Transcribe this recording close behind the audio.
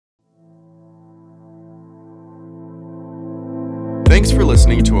Thanks for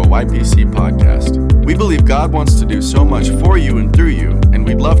listening to a YPC podcast. We believe God wants to do so much for you and through you, and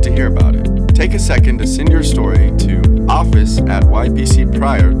we'd love to hear about it. Take a second to send your story to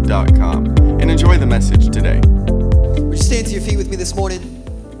office@ypcprior.com and enjoy the message today. Would you stand to your feet with me this morning?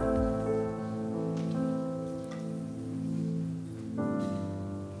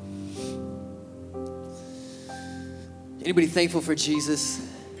 Anybody thankful for Jesus?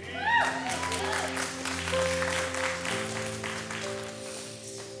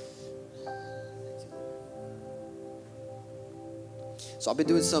 So I've been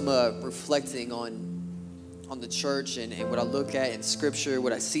doing some reflecting on the church and what I look at in Scripture,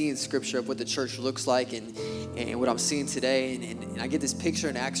 what I see in Scripture of what the church looks like and what I'm seeing today. And I get this picture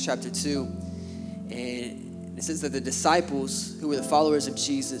in Acts chapter 2. And it says that the disciples, who were the followers of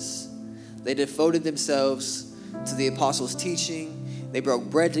Jesus, they devoted themselves to the apostles' teaching. They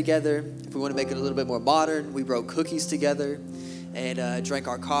broke bread together. If we want to make it a little bit more modern, we broke cookies together and drank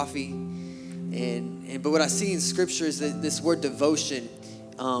our coffee. But what I see in Scripture is that this word devotion,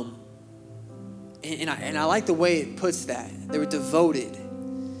 and I like the way it puts that. They were devoted.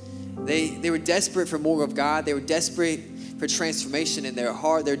 They were desperate for more of God. They were desperate for transformation in their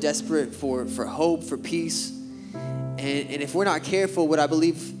heart. They're desperate for hope, for peace. And if we're not careful, what I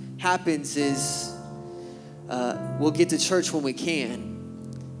believe happens is we'll get to church when we can.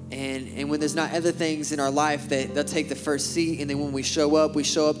 And when there's not other things in our life, they'll take the first seat. And then when we show up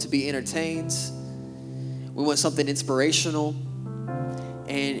to be entertained. We want something inspirational.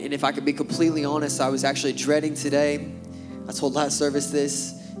 And if I could be completely honest, I was actually dreading today. I told last service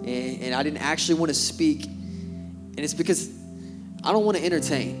this, and I didn't actually want to speak. And it's because I don't want to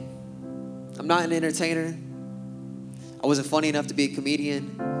entertain. I'm not an entertainer. I wasn't funny enough to be a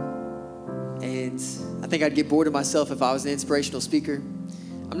comedian. And I think I'd get bored of myself if I was an inspirational speaker.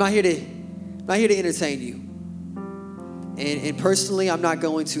 I'm not here to entertain you. And personally, I'm not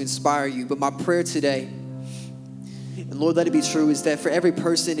going to inspire you. But my prayer today, and Lord, let it be true, is that for every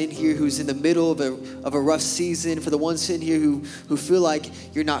person in here who's in the middle of a rough season, for the ones in here who feel like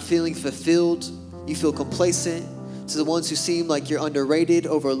you're not feeling fulfilled, you feel complacent, to the ones who seem like you're underrated,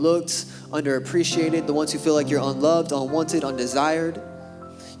 overlooked, underappreciated, the ones who feel like you're unloved, unwanted, undesired,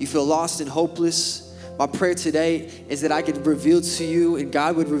 you feel lost and hopeless. My prayer today is that I could reveal to you and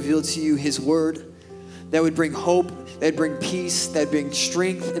God would reveal to you His word that would bring hope, that would bring peace, that would bring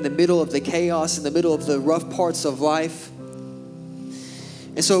strength in the middle of the chaos, in the middle of the rough parts of life.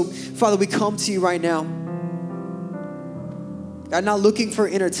 And so, Father, we come to you right now. God, not looking for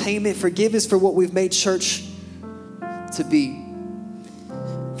entertainment. Forgive us for what we've made church to be.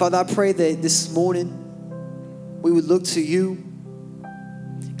 Father, I pray that this morning we would look to you.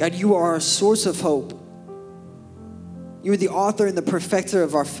 God, you are our source of hope. You are the author and the perfecter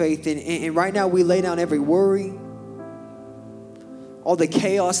of our faith. And right now we lay down every worry, all the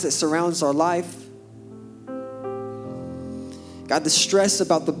chaos that surrounds our life. God, the stress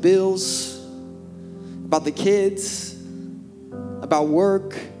about the bills, about the kids, about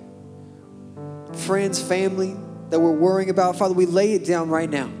work, friends, family that we're worrying about. Father, we lay it down right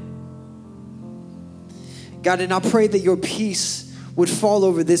now. God, and I pray that your peace would fall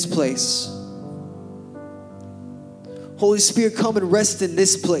over this place. Holy Spirit, come and rest in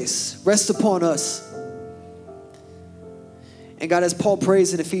this place. Rest upon us. And God, as Paul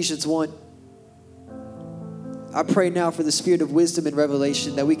prays in Ephesians 1, I pray now for the spirit of wisdom and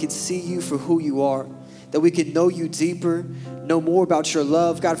revelation that we could see you for who you are, that we could know you deeper, know more about your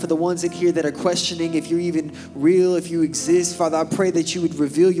love. God, for the ones in here that are questioning if you're even real, if you exist, Father, I pray that you would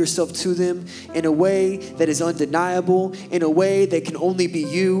reveal yourself to them in a way that is undeniable, in a way that can only be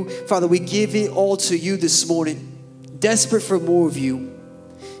you. Father, we give it all to you this morning. Desperate for more of you.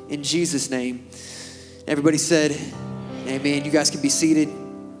 In Jesus' name. Everybody said, amen. You guys can be seated. I'm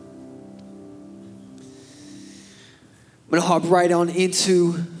going to hop right on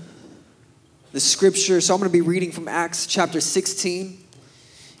into the scripture. So I'm going to be reading from Acts chapter 16.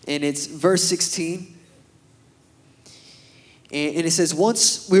 And it's verse 16. And it says,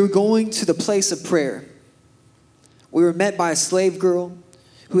 once we were going to the place of prayer, we were met by a slave girl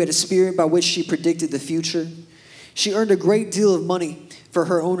who had a spirit by which she predicted the future. She earned a great deal of money for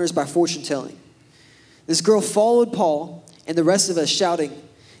her owners by fortune telling. This girl followed Paul and the rest of us shouting,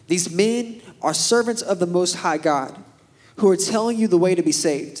 "These men are servants of the Most High God who are telling you the way to be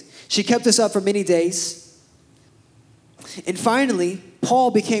saved." She kept us up for many days. And finally,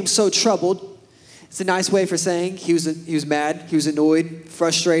 Paul became so troubled. It's a nice way for saying he was mad, he was annoyed,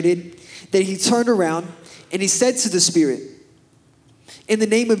 frustrated, that he turned around and he said to the spirit, "In the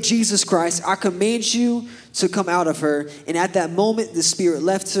name of Jesus Christ, I command you to come out of her." And at that moment, the spirit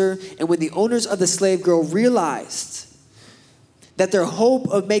left her. And when the owners of the slave girl realized that their hope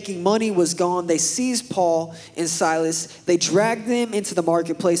of making money was gone, they seized Paul and Silas. They dragged them into the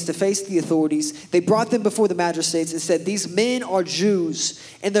marketplace to face the authorities. They brought them before the magistrates and said, "These men are Jews,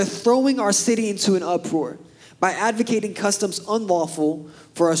 and they're throwing our city into an uproar by advocating customs unlawful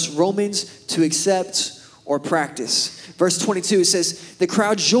for us Romans to accept or practice." Verse 22, it says, the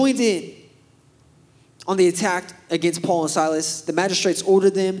crowd joined in on the attack against Paul and Silas. The magistrates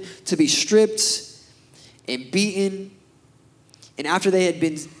ordered them to be stripped and beaten. And after they had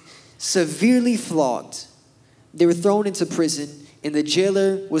been severely flogged, they were thrown into prison, and the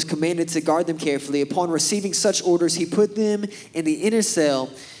jailer was commanded to guard them carefully. Upon receiving such orders, he put them in the inner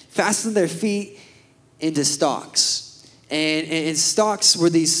cell, fastened their feet into stocks. And stocks were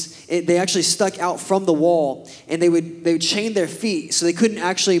they actually stuck out from the wall, and they would chain their feet so they couldn't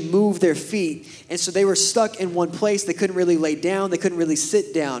actually move their feet. And so they were stuck in one place. They couldn't really lay down. They couldn't really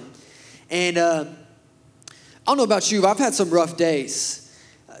sit down. And I don't know about you, but I've had some rough days.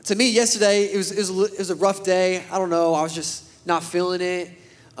 To me, yesterday, it was a rough day. I don't know. I was just not feeling it.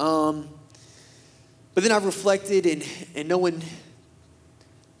 But then I reflected, and no one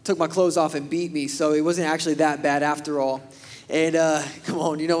took my clothes off and beat me, so it wasn't actually that bad after all. And come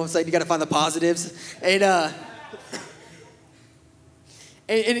on, you know what I'm saying? You got to find the positives. And I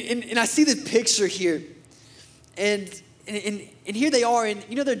see this picture here, and here they are, and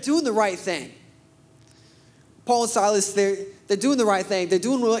you know they're doing the right thing. Paul and Silas, they're doing the right thing. They're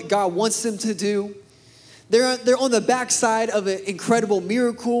doing what God wants them to do. They're on the backside of an incredible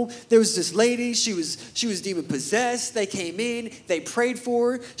miracle. There was this lady, she was demon possessed. They came in, they prayed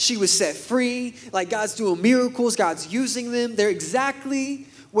for her. She was set free. Like God's doing miracles, God's using them. They're exactly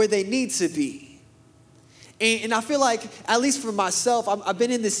where they need to be. And I feel like, at least for myself, I've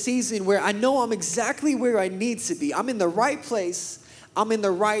been in this season where I know I'm exactly where I need to be. I'm in the right place. I'm in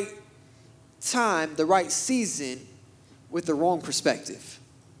the right time, the right season with the wrong perspective.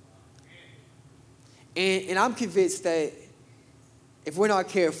 And I'm convinced that if we're not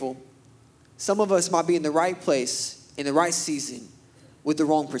careful, some of us might be in the right place, in the right season, with the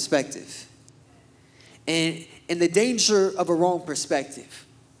wrong perspective. And the danger of a wrong perspective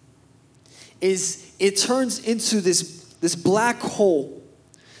is it turns into this black hole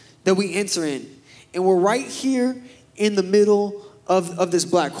that we enter in. And we're right here in the middle of this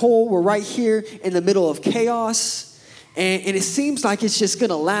black hole. We're right here in the middle of chaos. And it seems like it's just going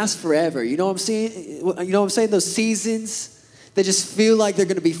to last forever. You know what I'm saying? You know what I'm saying? Those seasons, they just feel like they're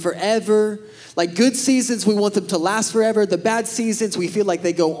going to be forever. Like good seasons, we want them to last forever. The bad seasons, we feel like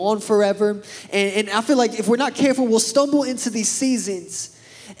they go on forever. And I feel like if we're not careful, we'll stumble into these seasons.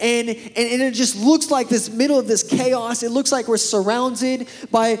 And it just looks like this middle of this chaos. It looks like we're surrounded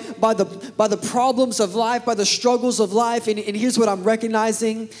by the problems of life, by the struggles of life. And here's what I'm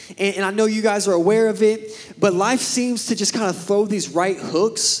recognizing, and I know you guys are aware of it, but life seems to just kind of throw these right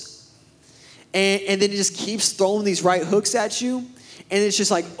hooks, and then it just keeps throwing these right hooks at you, and it's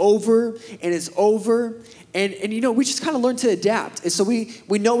just like over, and it's over. And you know, we just kind of learn to adapt. And so we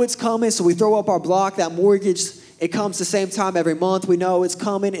know it's coming, so we throw up our block, that mortgage. It comes the same time every month. We know it's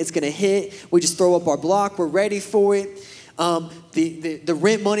coming. It's going to hit. We just throw up our block. We're ready for it. The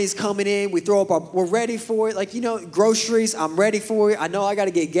rent money's coming in. We're ready for it. Like, you know, groceries, I'm ready for it. I know I got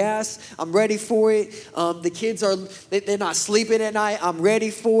to get gas. I'm ready for it. The kids they're not sleeping at night. I'm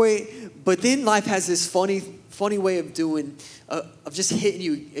ready for it. But then life has this funny way of of just hitting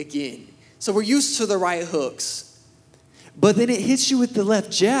you again. So we're used to the right hooks. But then it hits you with the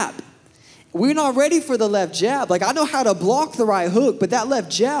left jab. We're not ready for the left jab. Like, I know how to block the right hook, but that left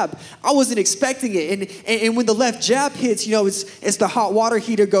jab, I wasn't expecting it. And when the left jab hits, you know, it's the hot water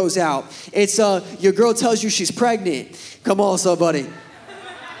heater goes out. It's your girl tells you she's pregnant. Come on, somebody.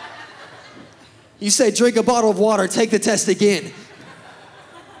 You say, drink a bottle of water, take the test again.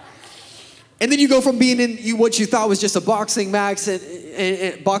 And then you go from being in what you thought was just a boxing match, and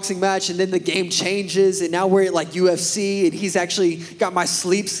then the game changes, and now we're at like UFC, and he's actually got my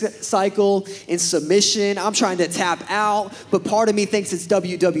sleep cycle in submission. I'm trying to tap out, but part of me thinks it's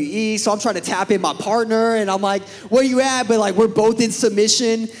WWE, so I'm trying to tap in my partner, and I'm like, where you at? But like, we're both in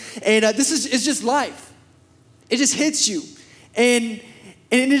submission, and it's just life. It just hits you, and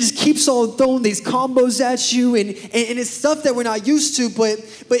it just keeps on throwing these combos at you, and it's stuff that we're not used to, but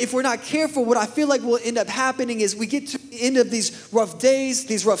if we're not careful, what I feel like will end up happening is we get to the end of these rough days,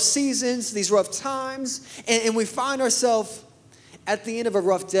 these rough seasons, these rough times, and we find ourselves at the end of a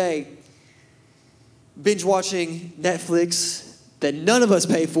rough day binge watching Netflix that none of us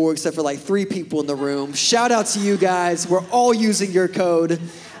pay for except for like 3 people in the room. Shout out to you guys. We're all using your code.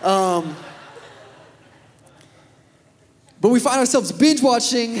 But we find ourselves binge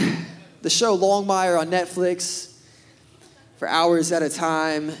watching the show Longmire on Netflix, for hours at a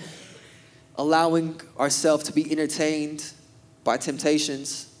time, allowing ourselves to be entertained by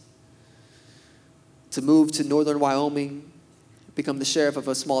temptations, to move to northern Wyoming, become the sheriff of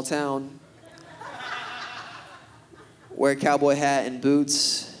a small town, wear a cowboy hat and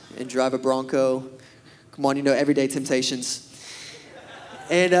boots, and drive a Bronco. Come on, everyday temptations.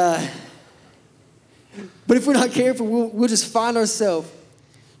 And, but if we're not careful, we'll just find ourselves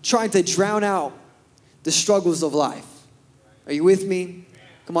trying to drown out the struggles of life. Are you with me?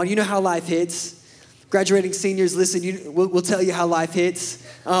 Come on, you know how life hits. Graduating seniors, listen, we'll tell you how life hits.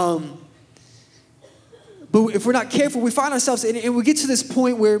 But if we're not careful, we find ourselves, and we get to this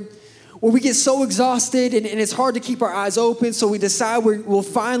point where we get so exhausted and it's hard to keep our eyes open, so we decide we'll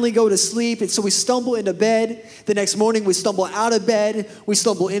finally go to sleep, and so we stumble into bed. The next morning, we stumble out of bed, we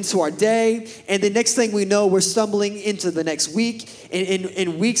stumble into our day, and the next thing we know, we're stumbling into the next week,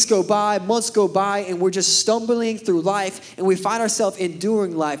 and weeks go by, months go by, and we're just stumbling through life, and we find ourselves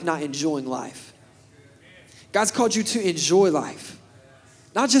enduring life, not enjoying life. God's called you to enjoy life,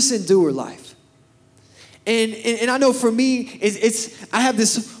 not just endure life. And I know for me, I have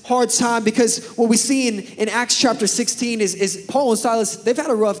this hard time because what we see in Acts chapter 16 is Paul and Silas, they've had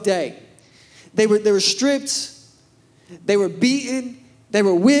a rough day. They were stripped, they were beaten, they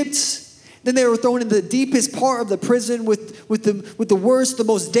were whipped, then they were thrown in the deepest part of the prison with the worst, the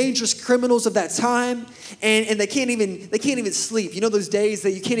most dangerous criminals of that time, and they can't even sleep. You know those days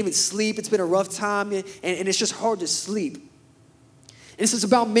that you can't even sleep, it's been a rough time, and it's just hard to sleep. And this is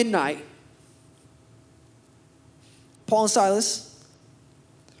about midnight. Paul and Silas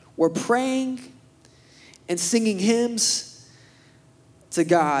were praying and singing hymns to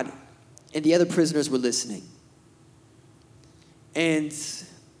God, and the other prisoners were listening. And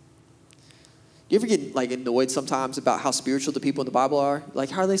you ever get annoyed sometimes about how spiritual the people in the Bible are? Like,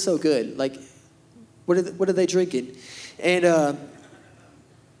 how are they so good? Like, what are they drinking? And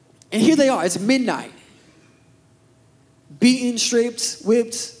here they are. It's midnight. Beaten, stripped,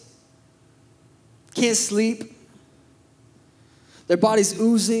 whipped. Can't sleep. Their body's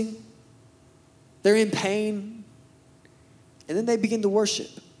oozing. They're in pain. And then they begin to worship.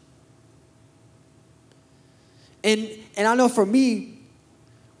 And I know for me,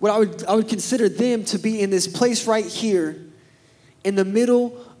 what I would consider them to be in this place right here in the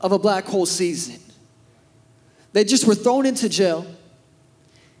middle of a black hole season. They just were thrown into jail,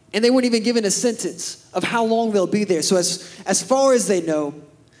 and they weren't even given a sentence of how long they'll be there. So as far as they know,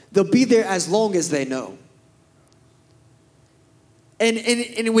 they'll be there as long as they know.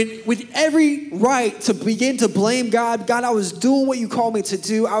 And with every right to begin to blame God, I was doing what you called me to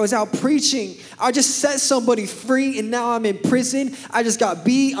do. I was out preaching. I just set somebody free, and now I'm in prison. I just got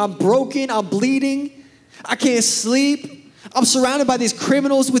beat. I'm broken. I'm bleeding. I can't sleep. I'm surrounded by these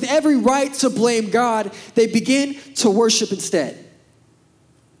criminals. With every right to blame God, they begin to worship instead.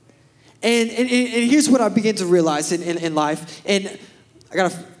 And here's what I begin to realize in life. And I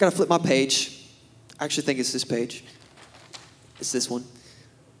gotta flip my page. I actually think it's this page. It's this one.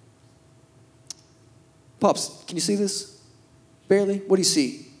 Pops, can you see this? Barely? What do you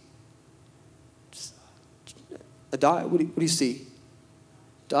see? A dot? What do you see?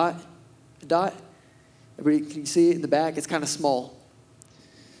 Dot? A dot? Everybody, can you see it in the back? It's kind of small.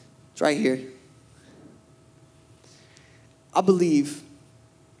 It's right here. I believe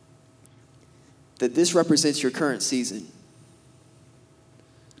that this represents your current season.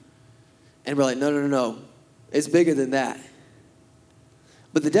 And we're like, no. It's bigger than that.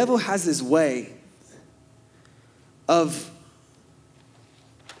 But the devil has this way of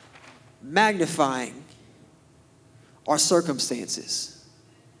magnifying our circumstances.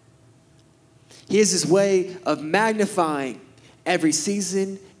 He has this way of magnifying every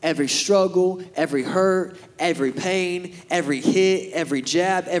season, every struggle, every hurt, every pain, every hit, every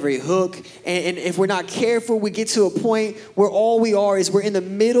jab, every hook. And if we're not careful, we get to a point where all we are is we're in the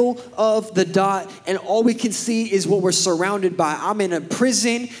middle of the dot, and all we can see is what we're surrounded by. I'm in a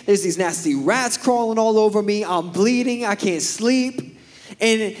prison. There's these nasty rats crawling all over me. I'm bleeding. I can't sleep.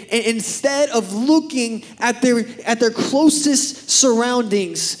 And instead of looking at their closest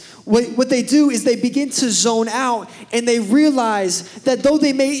surroundings, what they do is they begin to zone out, and they realize that though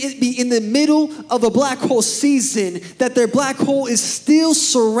they may be in the middle of a black hole season, that their black hole is still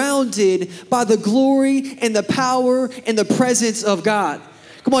surrounded by the glory and the power and the presence of God.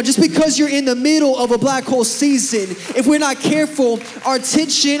 Come on, just because you're in the middle of a black hole season, if we're not careful, our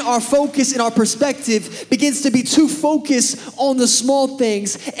attention, our focus, and our perspective begins to be too focused on the small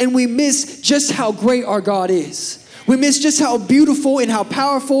things, and we miss just how great our God is. We miss just how beautiful and how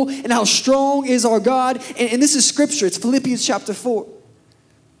powerful and how strong is our God. And this is scripture. It's Philippians chapter 4.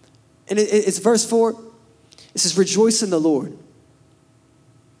 And it's verse 4. It says, rejoice in the Lord.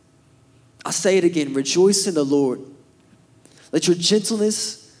 I'll say it again, rejoice in the Lord. Let your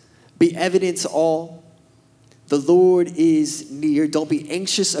gentleness be evident to all. The Lord is near. Don't be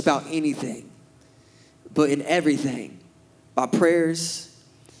anxious about anything, but in everything, by prayers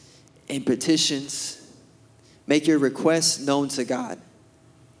and petitions, make your requests known to God.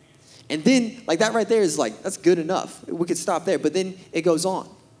 And then, like that right there is like, that's good enough. We could stop there, but then it goes on.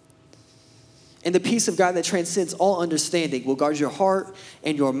 And the peace of God that transcends all understanding will guard your heart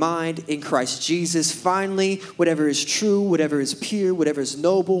and your mind in Christ Jesus. Finally, whatever is true, whatever is pure, whatever is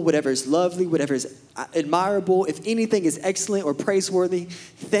noble, whatever is lovely, whatever is admirable, if anything is excellent or praiseworthy,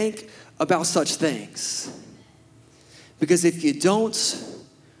 think about such things. Because if you don't,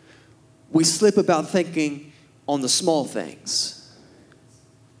 we slip about thinking on the small things.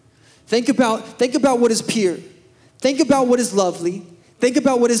 Think about what is pure. Think about what is lovely. Think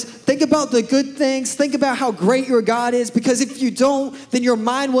about the good things. Think about how great your God is. Because if you don't, then your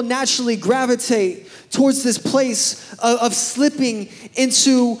mind will naturally gravitate towards this place of slipping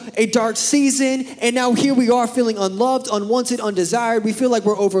into a dark season. And now here we are feeling unloved, unwanted, undesired. We feel like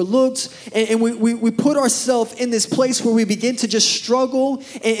we're overlooked. And we put ourselves in this place where we begin to just struggle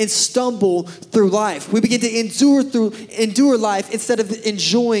and stumble through life. We begin to endure life instead of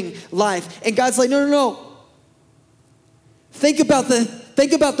enjoying life. And God's like, no. Think about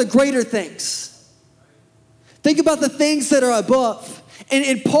the greater things. Think about the things that are above.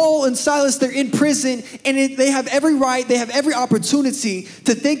 And Paul and Silas, they're in prison, and they have every right, they have every opportunity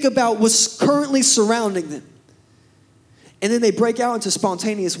to think about what's currently surrounding them. And then they break out into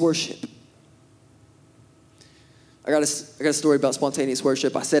spontaneous worship. I got a story about spontaneous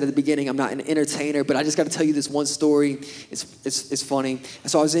worship. I said at the beginning, I'm not an entertainer, but I just got to tell you this one story. It's funny.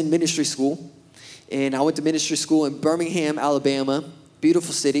 So I was in ministry school. And I went to ministry school in Birmingham, Alabama,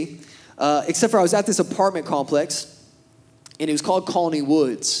 beautiful city. Except for I was at this apartment complex, and it was called Colony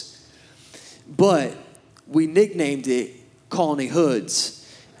Woods. But we nicknamed it Colony Hoods.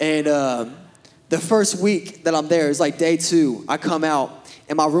 And the first week that I'm there, it's like day 2, I come out,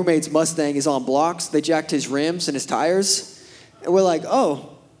 and my roommate's Mustang is on blocks. They jacked his rims and his tires. And we're like,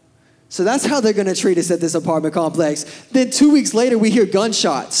 oh, so that's how they're going to treat us at this apartment complex. Then 2 weeks later, we hear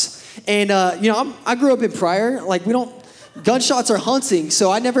gunshots. And, I grew up in Pryor. Gunshots are hunting,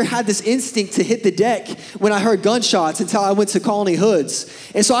 so I never had this instinct to hit the deck when I heard gunshots until I went to Colony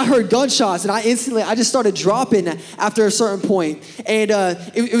Hoods. And so I heard gunshots, and I just started dropping after a certain point. And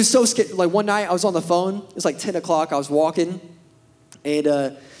it was so scary. Like one night I was on the phone. It was like 10 o'clock. I was walking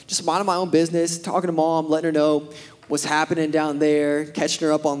and just minding my own business, talking to Mom, letting her know what's happening down there, catching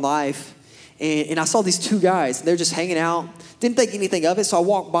her up on life. And I saw these 2 guys. And they're just hanging out. Didn't think anything of it, so I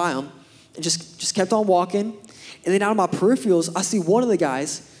walked by them and just kept on walking. And then out of my peripherals, I see one of the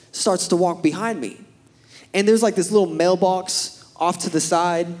guys starts to walk behind me. And there's like this little mailbox off to the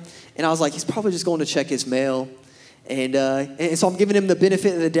side. And I was like, he's probably just going to check his mail. And so I'm giving him the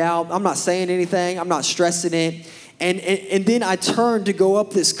benefit of the doubt. I'm not saying anything. I'm not stressing it. And then I turn to go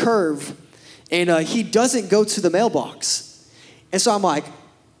up this curve. And he doesn't go to the mailbox. And so I'm like,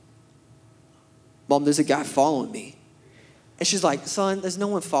 Mom, there's a guy following me. And she's like, son, there's no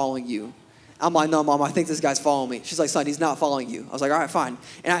one following you. I'm like, no, Mom, I think this guy's following me. She's like, son, he's not following you. I was like, all right, fine.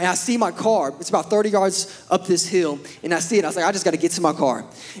 And I see my car. It's about 30 yards up this hill. And I see it. I was like, I just got to get to my car.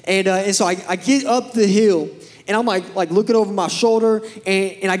 And so I get up the hill. And I'm like looking over my shoulder.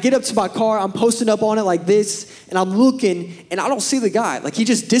 And I get up to my car. I'm posting up on it like this. And I'm looking. And I don't see the guy. Like, he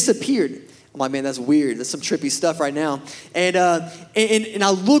just disappeared. I'm like, man, that's weird. That's some trippy stuff right now. And I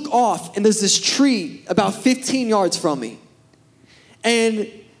look off. And there's this tree about 15 yards from me.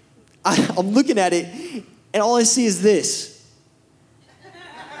 And I'm looking at it, and all I see is this.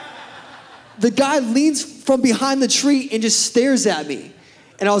 The guy leans from behind the tree and just stares at me.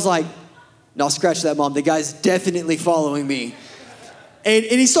 And I was like, no, scratch that, Mom. The guy's definitely following me. And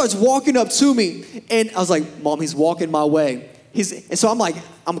he starts walking up to me. And I was like, Mom, he's walking my way. And so I'm like,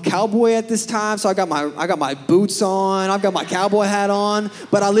 I'm a cowboy at this time, so I got my boots on, I've got my cowboy hat on,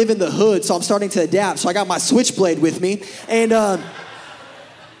 but I live in the hood, so I'm starting to adapt. So I got my switchblade with me. And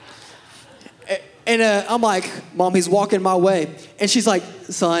I'm like, Mom, he's walking my way. And she's like,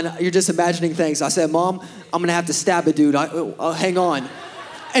 son, you're just imagining things. I said, Mom, I'm going to have to stab a dude. Hang on.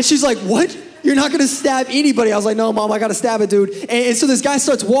 And she's like, what? You're not going to stab anybody. I was like, no, Mom, I got to stab a dude. And so this guy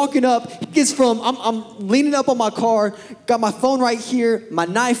starts walking up. He gets I'm leaning up on my car, got my phone right here, my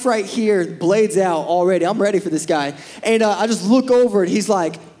knife right here, blades out already. I'm ready for this guy. And I just look over, and he's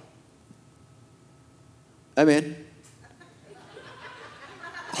like, hey, man.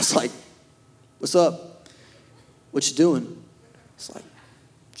 I was like, what's up? What you doing? It's like,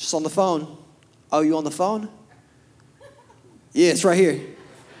 just on the phone. Oh, you on the phone? Yeah, it's right here.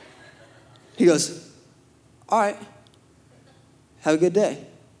 He goes, all right, have a good day.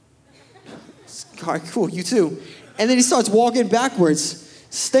 All right, cool, you too. And then he starts walking backwards,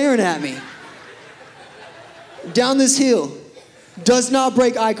 staring at me. Down this hill, does not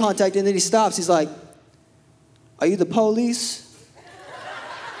break eye contact, and then he stops. He's like, are you the police?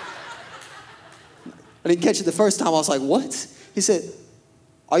 I didn't catch it the first time. I was like, what? He said,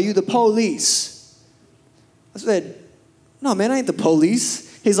 are you the police? I said, no, man, I ain't the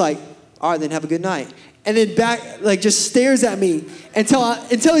police. He's like, all right, then have a good night. And then back, like, just stares at me until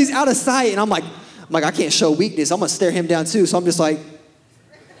he's out of sight. And I'm like, I can't show weakness. I'm going to stare him down too. So I'm just like,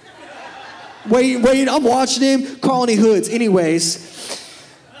 wait, I'm watching him. Colony Hoods. Anyways,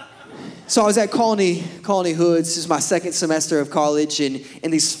 so I was at Colony Hoods. This is my second semester of college. And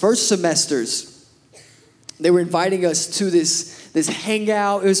in these first semesters, they were inviting us to this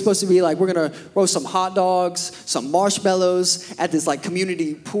hangout. It was supposed to be like, we're going to roast some hot dogs, some marshmallows at this like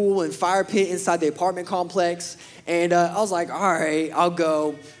community pool and fire pit inside the apartment complex. And I was like, all right, I'll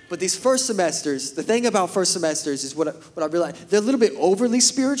go. But these first semesters, the thing about first semesters is what I realized, they're a little bit overly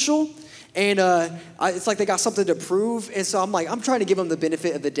spiritual. And it's like they got something to prove. And so I'm trying to give them the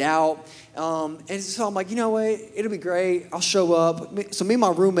benefit of the doubt. And so I'm like, you know what? It'll be great. I'll show up. So me and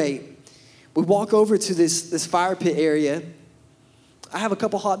my roommate, we walk over to this fire pit area. I have a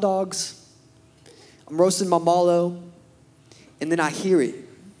couple hot dogs. I'm roasting my mallow. And then I hear it.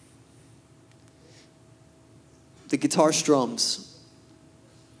 The guitar strums.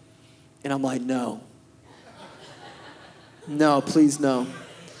 And I'm like, no. No, please no.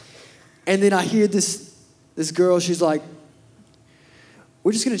 And then I hear this girl, she's like,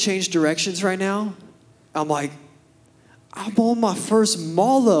 we're just going to change directions right now. I'm like, I'm on my first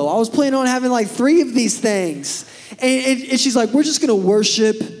mallow. I was planning on having like 3 of these things. And she's like, we're just going to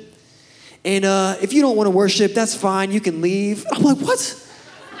worship. And if you don't want to worship, that's fine. You can leave. I'm like, what?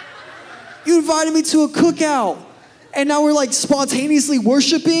 You invited me to a cookout. And now we're like spontaneously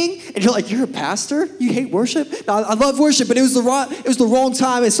worshiping, and you're like, you're a pastor? You hate worship? No, I love worship, but it was the wrong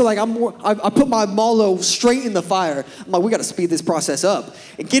time, and so like I put my mallow straight in the fire. I'm like, we got to speed this process up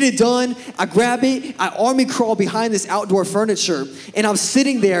and get it done. I grab it, I army crawl behind this outdoor furniture, and I'm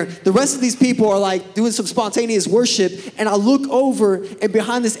sitting there. The rest of these people are like doing some spontaneous worship, and I look over, and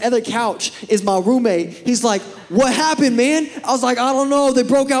behind this other couch is my roommate. He's like, what happened, man? I was like, I don't know. They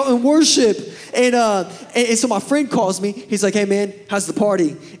broke out in worship. And so my friend calls me. He's like, hey, man, how's the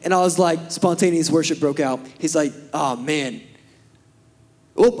party? And I was like, spontaneous worship broke out. He's like, oh, man.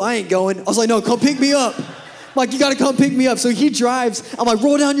 Oh, I ain't going. I was like, no, come pick me up. I'm like, you got to come pick me up. So he drives. I'm like,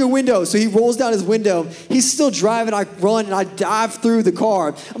 roll down your window. So he rolls down his window. He's still driving. I run, and I dive through the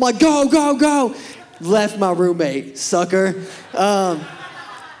car. I'm like, go, go, go. Left my roommate, sucker. But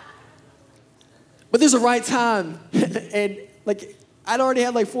there's a right time. And, like, I'd already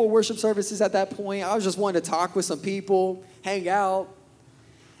had like 4 worship services at that point. I was just wanting to talk with some people, hang out.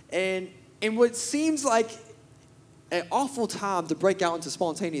 And what seems like an awful time to break out into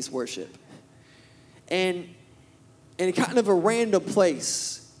spontaneous worship. And in kind of a random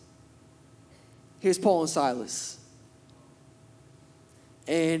place, here's Paul and Silas.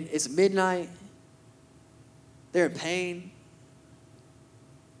 And it's midnight. They're in pain.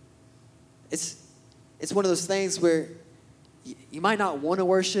 It's one of those things where you might not want to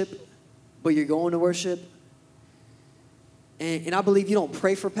worship, but you're going to worship. And I believe you don't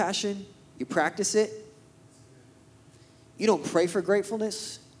pray for passion, you practice it. You don't pray for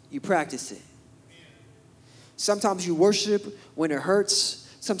gratefulness, you practice it. Sometimes you worship when it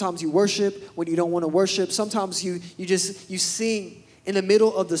hurts. Sometimes you worship when you don't want to worship. Sometimes you sing in the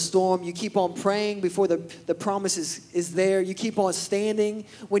middle of the storm. You keep on praying before the promise is there. You keep on standing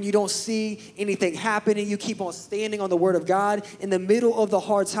when you don't see anything happening. You keep on standing on the word of God in the middle of the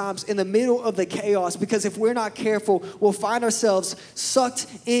hard times, in the middle of the chaos. Because if we're not careful, we'll find ourselves sucked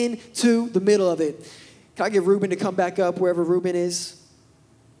into the middle of it. Can I get Ruben to come back up wherever Ruben is?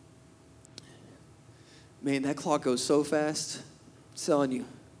 Man, that clock goes so fast. I'm telling you,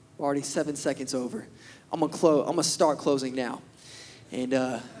 we're already 7 seconds over. I'm gonna start closing now. And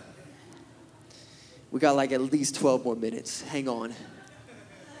we got like at least 12 more minutes. Hang on.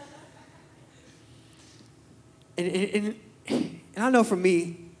 And I know for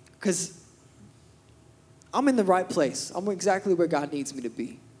me, because I'm in the right place. I'm exactly where God needs me to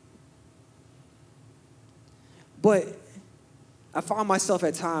be. But I find myself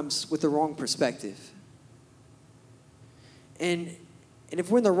at times with the wrong perspective. And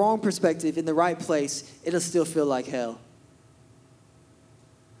if we're in the wrong perspective, in the right place, it'll still feel like hell.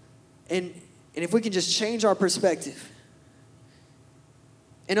 And if we can just change our perspective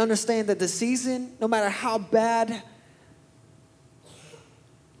and understand that the season, no matter how bad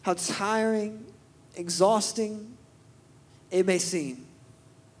how tiring, exhausting it may seem,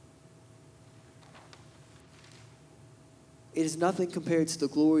 it is nothing compared to the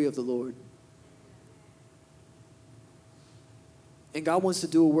glory of the Lord. And God wants to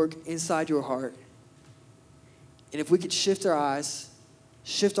do a work inside your heart. And if we could shift our eyes,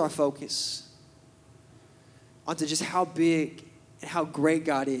 shift our focus onto just how big and how great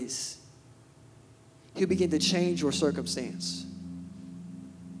God is, He'll begin to change your circumstance.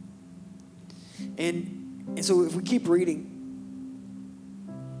 And so if we keep reading,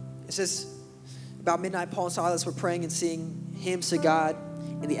 it says, about midnight, Paul and Silas were praying and singing hymns to God,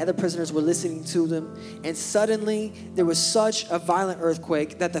 and the other prisoners were listening to them. And suddenly there was such a violent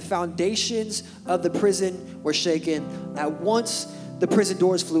earthquake that the foundations of the prison were shaken. At once the prison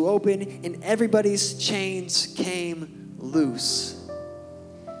doors flew open and everybody's chains came loose.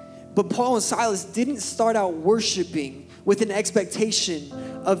 But Paul and Silas didn't start out worshiping with an expectation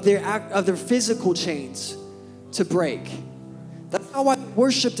of their physical chains to break. That's not why they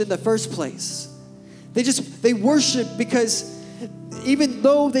worshiped in the first place. They worship because even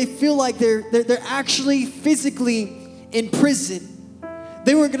though they feel like they're actually physically in prison,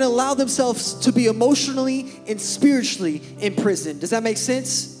 they were going to allow themselves to be emotionally and spiritually in prison. Does that make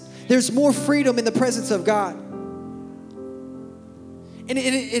sense? There's more freedom in the presence of God.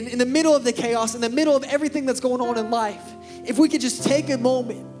 In the middle of the chaos, in the middle of everything that's going on in life, if we could just take a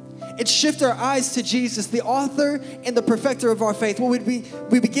moment and shift our eyes to Jesus, the author and the perfecter of our faith,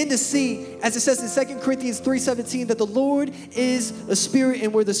 we begin to see, as it says in 2 Corinthians 3:17, that the Lord is a spirit,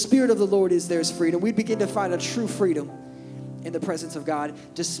 and where the Spirit of the Lord is, there's freedom. We begin to find a true freedom in the presence of God,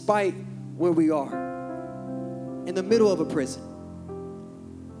 despite where we are. In the middle of a prison,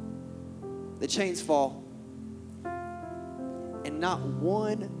 the chains fall, and not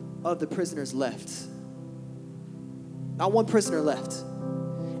one of the prisoners left. Not one prisoner left.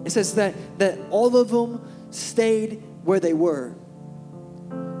 It says that all of them stayed where they were.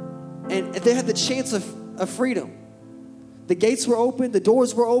 And they had the chance of freedom. The gates were open, the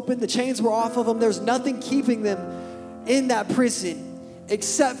doors were open, the chains were off of them. There's nothing keeping them in that prison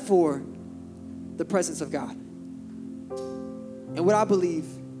except for the presence of God. And what I believe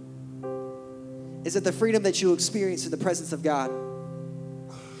is that the freedom that you experience in the presence of God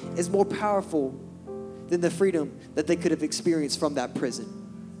is more powerful than the freedom that they could have experienced from that prison.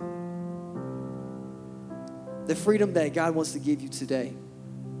 The freedom that God wants to give you today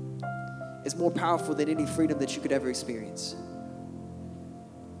is more powerful than any freedom that you could ever experience.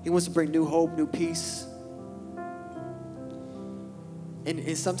 He wants to bring new hope, new peace.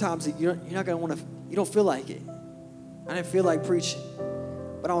 And sometimes you're not going to want to, you don't feel like it. I didn't feel like preaching,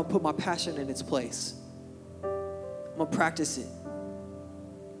 but I'm going to put my passion in its place. I'm going to practice it.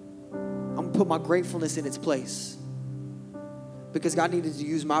 I'm going to put my gratefulness in its place, because God needed to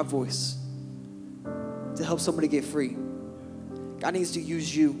use my voice to help somebody get free. God needs to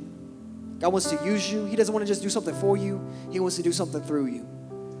use you. God wants to use you. He doesn't want to just do something for you. He wants to do something through you.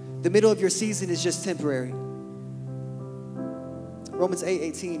 The middle of your season is just temporary. Romans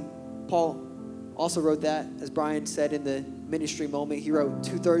 8:18, Paul also wrote that, as Brian said in the ministry moment. He wrote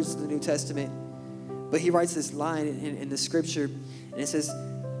 2/3 of the New Testament. But he writes this line in the scripture, and it says,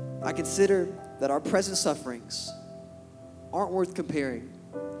 I consider that our present sufferings aren't worth comparing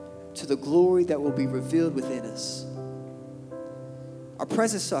to the glory that will be revealed within us. Our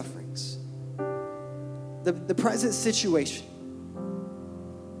present sufferings, the present situation,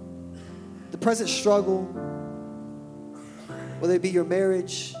 the present struggle, whether it be your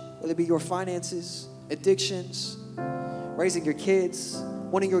marriage, whether it be your finances, addictions, raising your kids,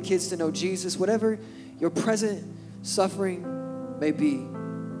 wanting your kids to know Jesus, whatever your present suffering may be,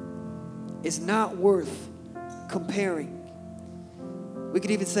 is not worth comparing. We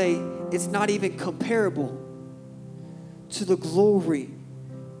could even say it's not even comparable to the glory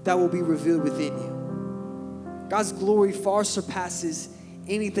that will be revealed within you. God's glory far surpasses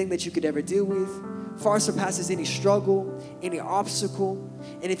anything that you could ever deal with, far surpasses any struggle, any obstacle.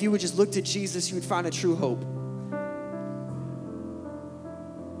 And if you would just look to Jesus, you would find a true hope.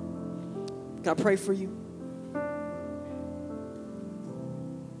 Can I pray for you?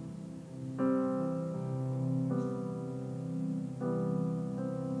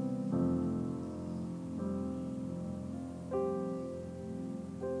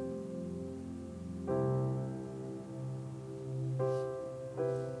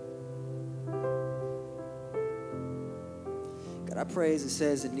 God, I pray, as it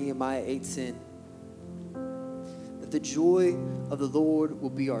says in Nehemiah 8:10, that the joy of the Lord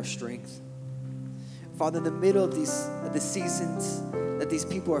will be our strength. Father, in the middle of the seasons that these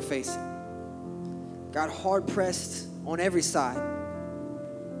people are facing, God, hard pressed on every side,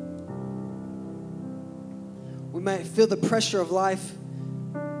 We might feel the pressure of life,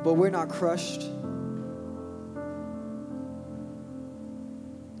 but we're not crushed.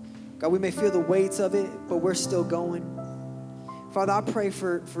 God, we may feel the weights of it, but we're still going. Father, I pray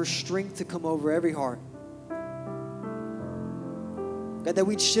for strength to come over every heart. God, that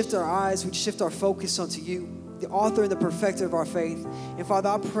we'd shift our eyes, we'd shift our focus onto you, the author and the perfecter of our faith. And Father,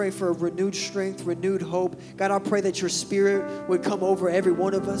 I pray for renewed strength, renewed hope. God, I pray that your Spirit would come over every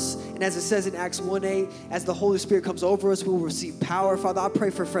one of us. And as it says in Acts 1:8, as the Holy Spirit comes over us, we will receive power. Father, I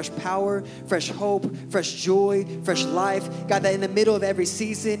pray for fresh power, fresh hope, fresh joy, fresh life. God, that in the middle of every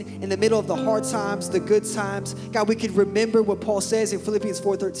season, in the middle of the hard times, the good times, God, we could remember what Paul says in Philippians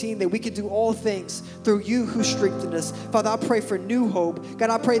 4:13, that we can do all things through you who strengthen us. Father, I pray for new hope. God,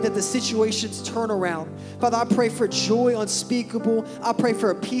 I pray that the situations turn around. Father, I pray for joy unspeakable. I pray for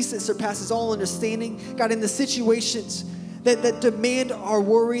a peace that surpasses all understanding. God, in the situations that demand our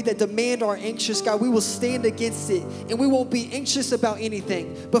worry, that demand our anxious, God, we will stand against it and we won't be anxious about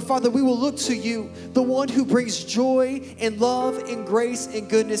anything. But Father, we will look to you, the one who brings joy and love and grace and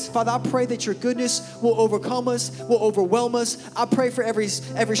goodness. Father, I pray that your goodness will overcome us, will overwhelm us. I pray for every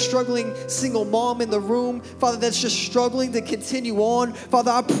struggling single mom in the room, Father, that's just struggling to continue on. Father,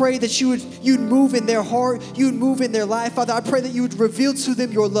 I pray that you'd move in their heart, you'd move in their life. Father, I pray that you would reveal to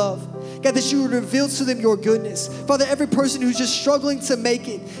them your love. God, that you would reveal to them your goodness. Father, every person who's just struggling to make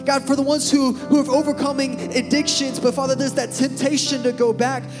it. God, for the ones who have overcoming addictions, but Father, there's that temptation to go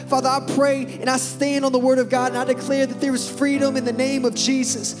back. Father, I pray and I stand on the word of God and I declare that there is freedom in the name of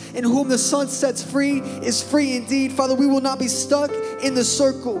Jesus. And whom the Son sets free is free indeed. Father, we will not be stuck in the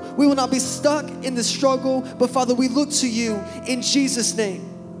circle. We will not be stuck in the struggle. But Father, we look to you in Jesus' name.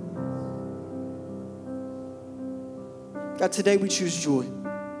 God, today we choose joy.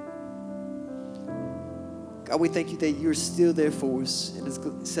 God, we thank you that you're still there for us. And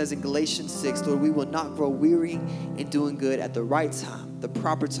it says in Galatians 6, Lord, we will not grow weary in doing good. At the right time, the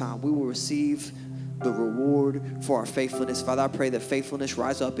proper time, we will receive the reward for our faithfulness. Father, I pray that faithfulness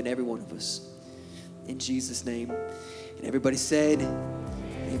rise up in every one of us. In Jesus' name. And everybody said,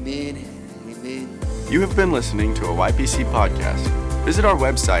 amen, amen. You have been listening to a YPC podcast. Visit our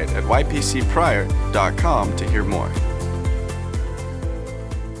website at ypcprior.com to hear more.